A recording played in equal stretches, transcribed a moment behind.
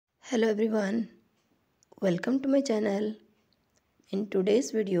Hello everyone, welcome to my channel. In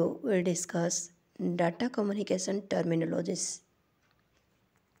today's video, we'll discuss data communication terminologies.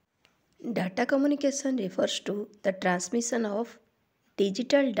 Data communication refers to the transmission of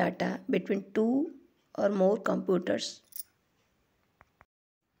digital data between two or more computers.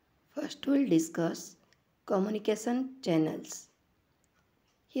 First, we'll discuss communication channels.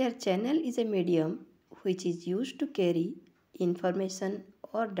 Here, channel is a medium which is used to carry information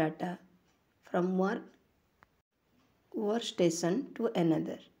or data from one workstation to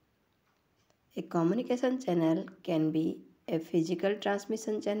another. A communication channel can be a physical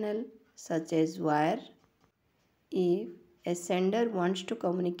transmission channel such as wire. If a sender wants to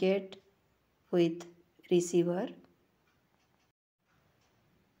communicate with receiver,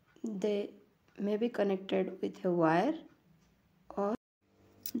 they may be connected with a wire, or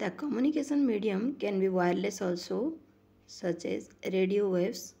the communication medium can be wireless also, such as radio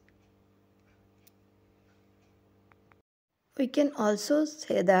waves. We can also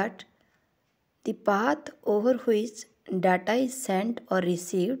say that the path over which data is sent or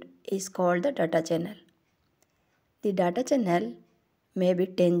received is called the data channel. The data channel may be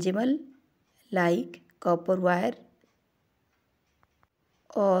tangible like copper wire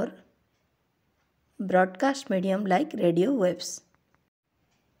or broadcast medium like radio waves.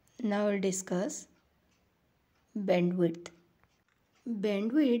 Now we'll discuss bandwidth.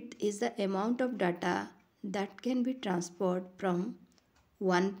 Bandwidth is the amount of data that can be transferred from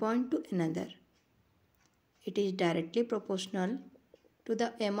one point to another. It is directly proportional to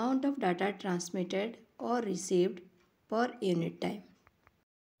the amount of data transmitted or received per unit time.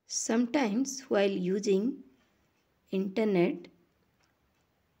 Sometimes while using internet,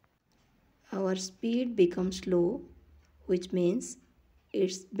 our speed becomes low, which means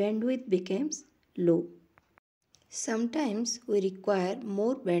its bandwidth becomes low. Sometimes we require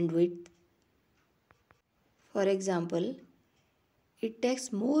more bandwidth. For example, it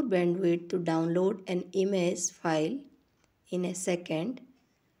takes more bandwidth to download an image file in a second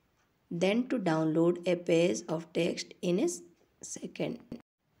than to download a page of text in a second.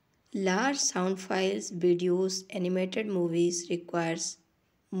 Large sound files, videos, animated movies requires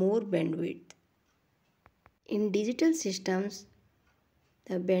more bandwidth. In digital systems,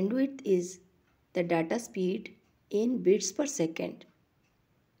 the bandwidth is the data speed in bits per second.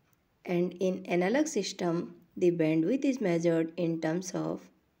 And in analog system, the bandwidth is measured in terms of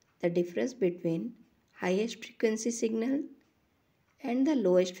the difference between highest frequency signal and the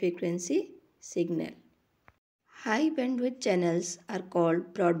lowest frequency signal. High bandwidth channels are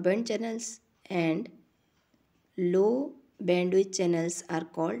called broadband channels and low bandwidth channels are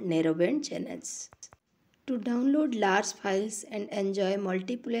called narrowband channels. To download large files and enjoy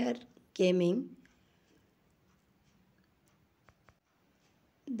multiplayer gaming,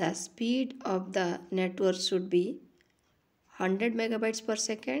 the speed of the network should be 100 megabytes per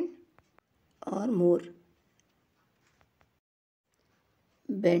second or more.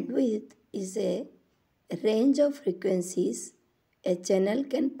 Bandwidth is a range of frequencies a channel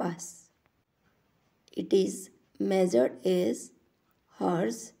can pass. It is measured as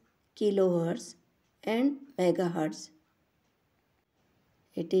hertz, kilohertz, and megahertz.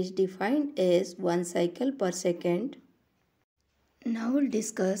 It is defined as 1 cycle per second. Now we'll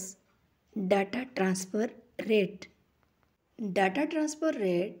discuss data transfer rate. Data transfer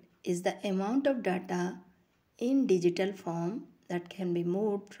rate is the amount of data in digital form that can be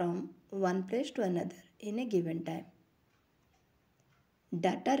moved from one place to another in a given time.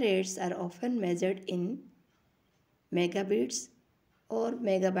 Data rates are often measured in megabits or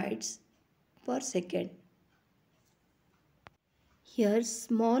megabytes per second. Here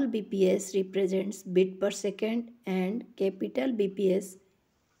small bps represents bit per second and capital bps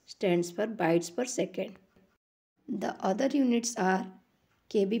stands for bytes per second. The other units are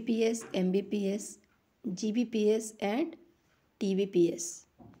kbps, mbps, gbps and tbps.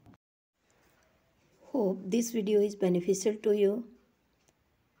 Hope this video is beneficial to you.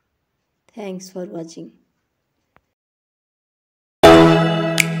 Thanks for watching.